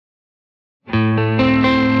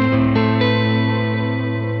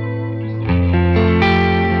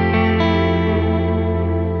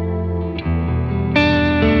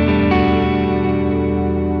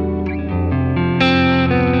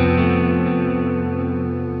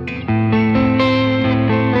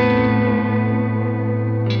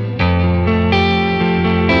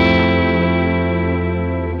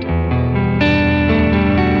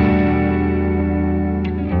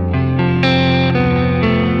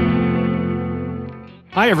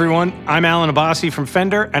Hi everyone, I'm Alan Abbasi from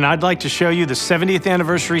Fender, and I'd like to show you the 70th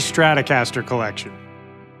anniversary Stratocaster collection.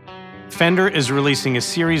 Fender is releasing a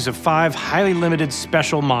series of 5 highly limited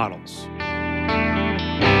special models.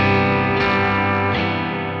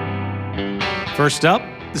 First up,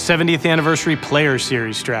 the 70th anniversary Player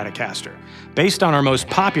Series Stratocaster. Based on our most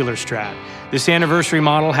popular Strat, this anniversary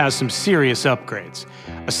model has some serious upgrades.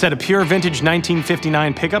 A set of pure vintage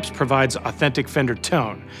 1959 pickups provides authentic Fender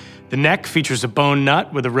tone. The neck features a bone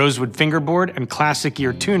nut with a rosewood fingerboard and classic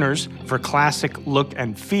ear tuners for classic look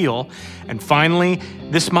and feel. And finally,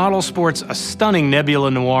 this model sports a stunning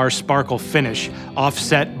Nebula Noir sparkle finish,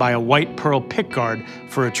 offset by a white pearl pickguard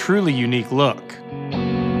for a truly unique look.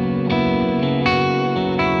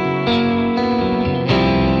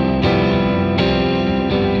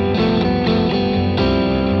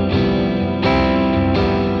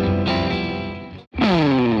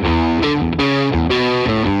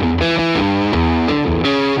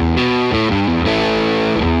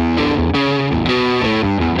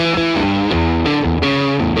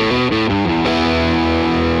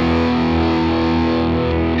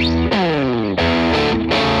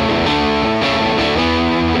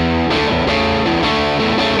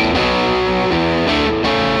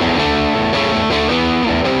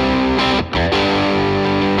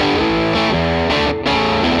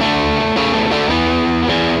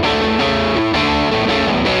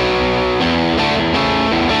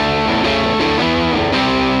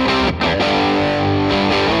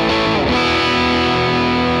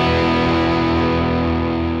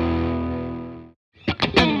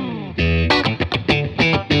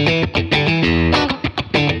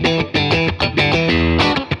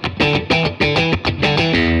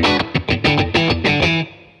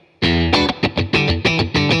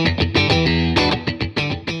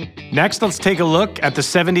 Next, let's take a look at the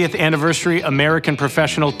 70th anniversary American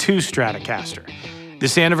Professional II Stratocaster.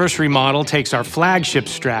 This anniversary model takes our flagship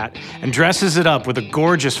Strat and dresses it up with a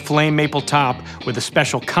gorgeous flame maple top with a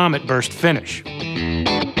special comet burst finish.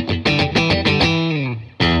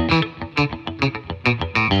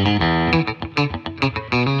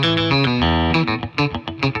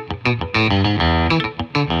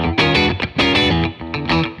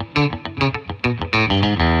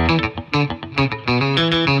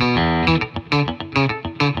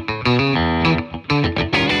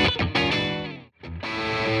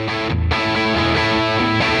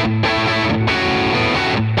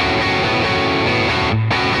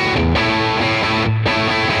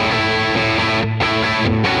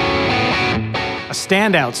 A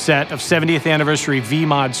standout set of 70th anniversary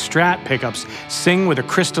V-Mod Strat pickups sing with a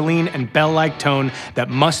crystalline and bell-like tone that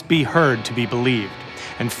must be heard to be believed.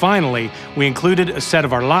 And finally, we included a set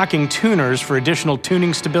of our locking tuners for additional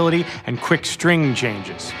tuning stability and quick string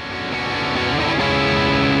changes.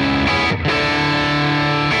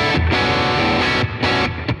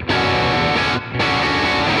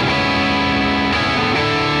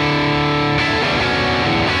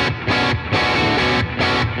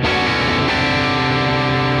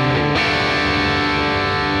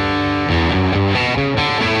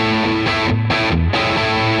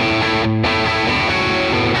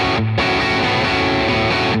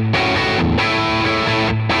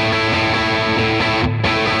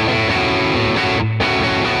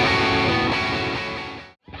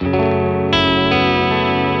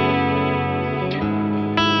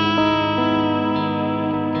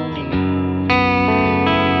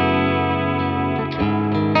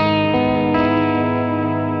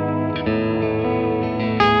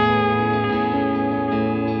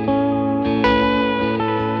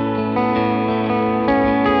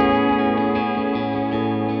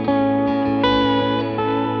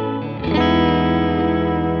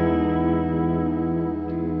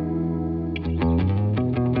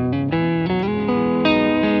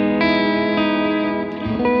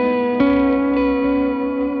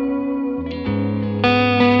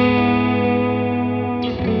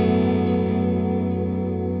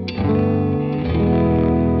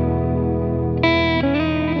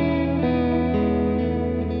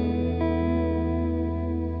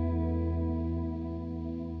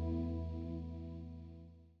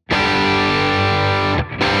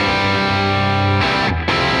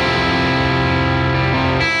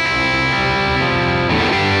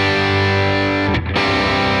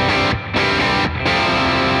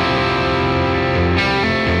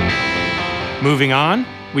 Moving on,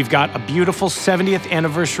 we've got a beautiful 70th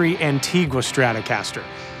anniversary Antigua Stratocaster.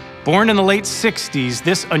 Born in the late 60s,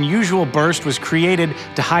 this unusual burst was created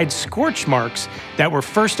to hide scorch marks that were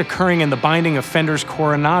first occurring in the binding of Fender's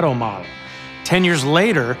Coronado model. 10 years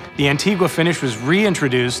later, the Antigua finish was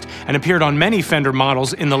reintroduced and appeared on many Fender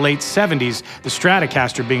models in the late 70s, the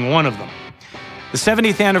Stratocaster being one of them. The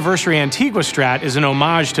 70th anniversary Antigua Strat is an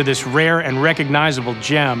homage to this rare and recognizable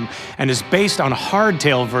gem and is based on a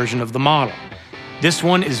hardtail version of the model. This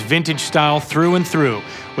one is vintage style through and through,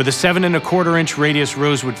 with a 7¼ radius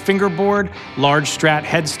rosewood fingerboard, large Strat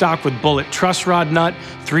headstock with bullet truss rod nut,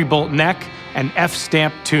 3-bolt neck, and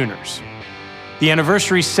F-stamp tuners. The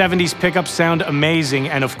anniversary 70s pickups sound amazing,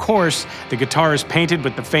 and of course, the guitar is painted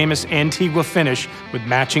with the famous Antigua finish with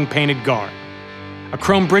matching painted guard. A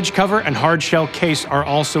chrome bridge cover and hard-shell case are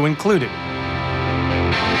also included.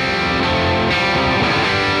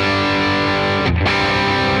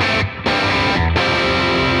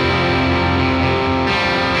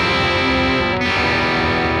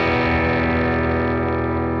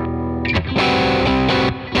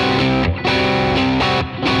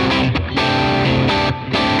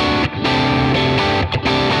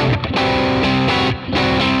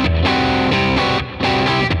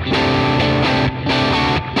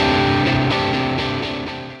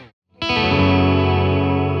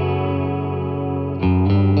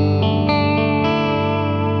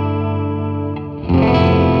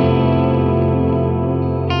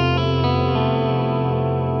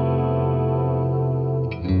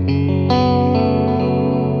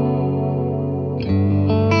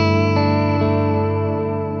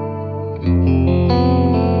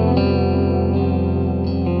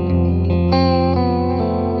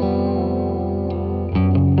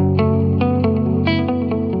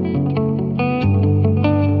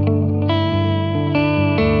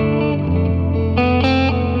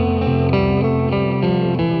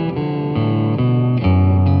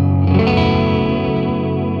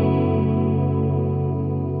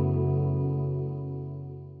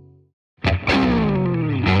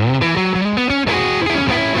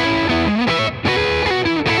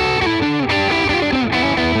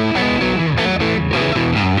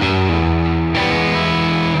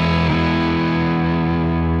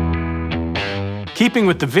 Keeping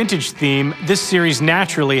with the vintage theme, this series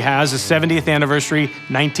naturally has a 70th anniversary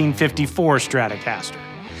 1954 Stratocaster.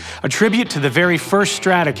 A tribute to the very first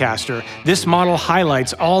Stratocaster, this model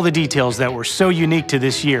highlights all the details that were so unique to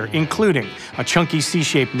this year, including a chunky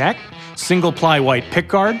C-shaped neck, single-ply white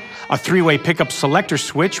pickguard, a 3-way pickup selector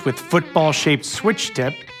switch with football-shaped switch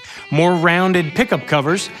tip, more rounded pickup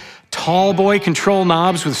covers, tall boy control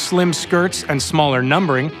knobs with slim skirts and smaller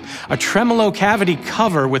numbering, a tremolo cavity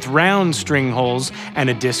cover with round string holes, and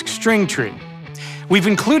a disc string tree. We've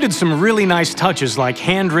included some really nice touches like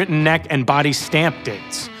handwritten neck and body stamp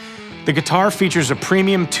dates. The guitar features a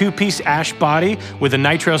premium 2-piece ash body with a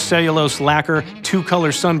nitrocellulose lacquer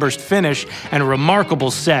 2-color sunburst finish and a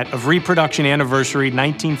remarkable set of reproduction anniversary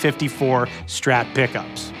 1954 Strat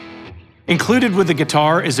pickups. Included with the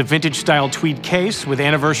guitar is a vintage-style tweed case with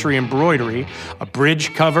anniversary embroidery, a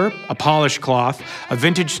bridge cover, a polish cloth, a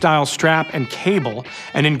vintage-style strap and cable,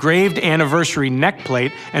 an engraved anniversary neck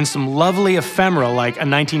plate, and some lovely ephemera like a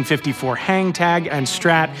 1954 hang tag and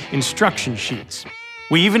Strat instruction sheets.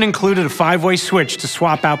 We even included a 5-way switch to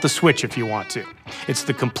swap out the switch if you want to. It's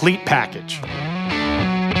the complete package.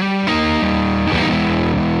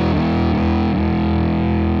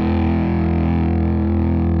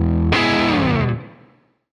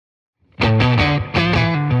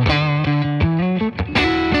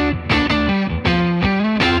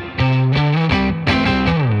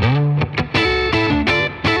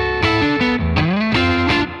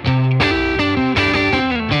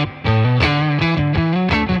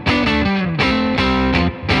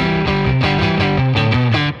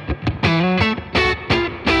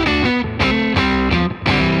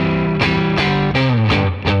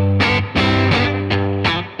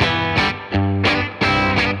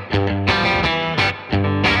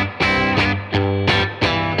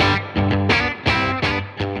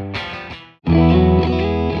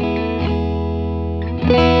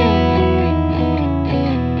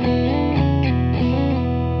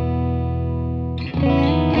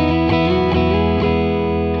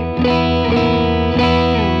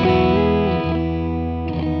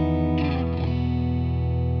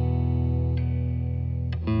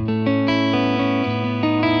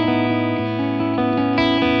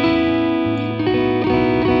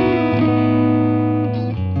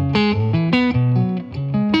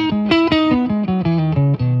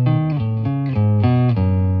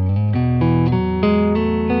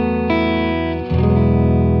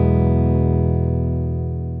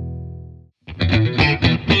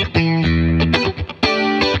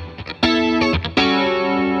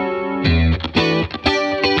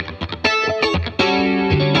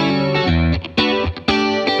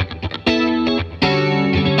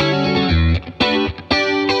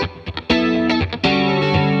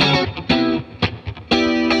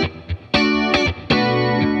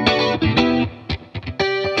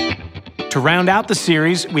 To round out the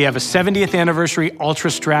series, we have a 70th anniversary Ultra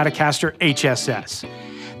Stratocaster HSS.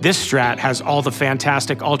 This Strat has all the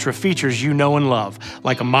fantastic Ultra features you know and love,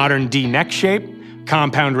 like a modern D neck shape,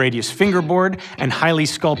 compound radius fingerboard, and highly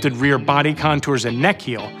sculpted rear body contours and neck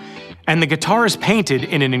heel. And the guitar is painted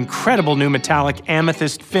in an incredible new metallic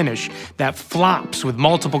amethyst finish that flops with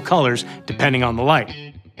multiple colors depending on the light.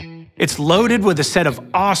 It's loaded with a set of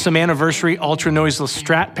awesome anniversary ultra noiseless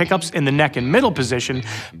Strat pickups in the neck and middle position,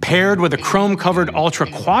 paired with a chrome-covered Ultra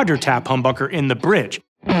Quadra Tap humbucker in the bridge.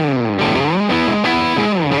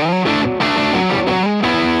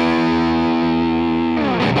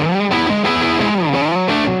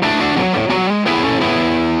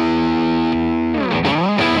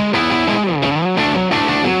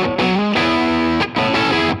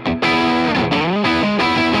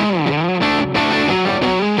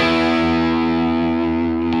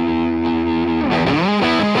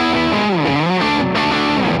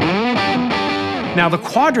 Now, the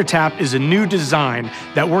Quadra Tap is a new design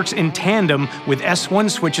that works in tandem with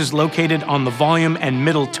S1 switches located on the volume and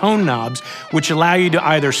middle tone knobs, which allow you to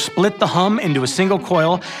either split the hum into a single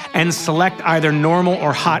coil and select either normal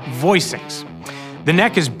or hot voicings. The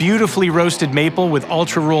neck is beautifully roasted maple with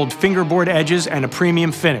ultra-rolled fingerboard edges and a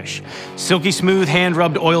premium finish. Silky smooth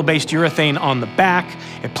hand-rubbed oil-based urethane on the back.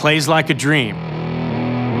 It plays like a dream.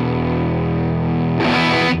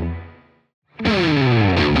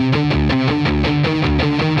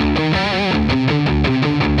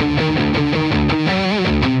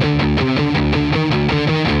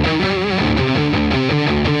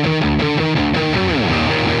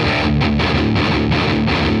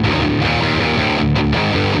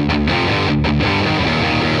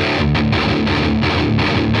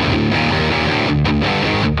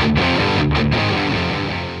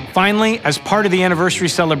 Finally, as part of the anniversary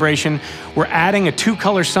celebration, we're adding a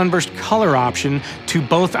 2-color sunburst color option to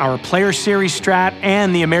both our Player Series Strat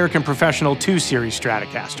and the American Professional 2 Series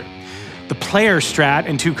Stratocaster. The Player Strat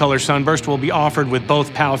in 2-color sunburst will be offered with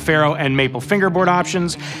both Paliferro and maple fingerboard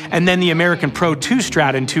options, and then the American Pro 2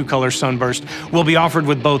 Strat in 2-color sunburst will be offered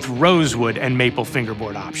with both rosewood and maple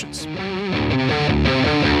fingerboard options.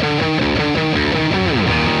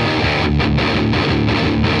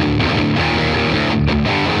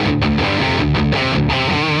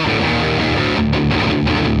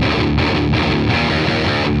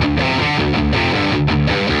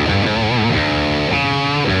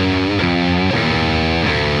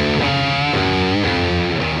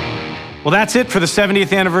 Well, that's it for the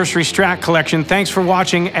 70th anniversary Strat collection. Thanks for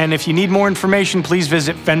watching, and if you need more information, please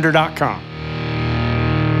visit Fender.com.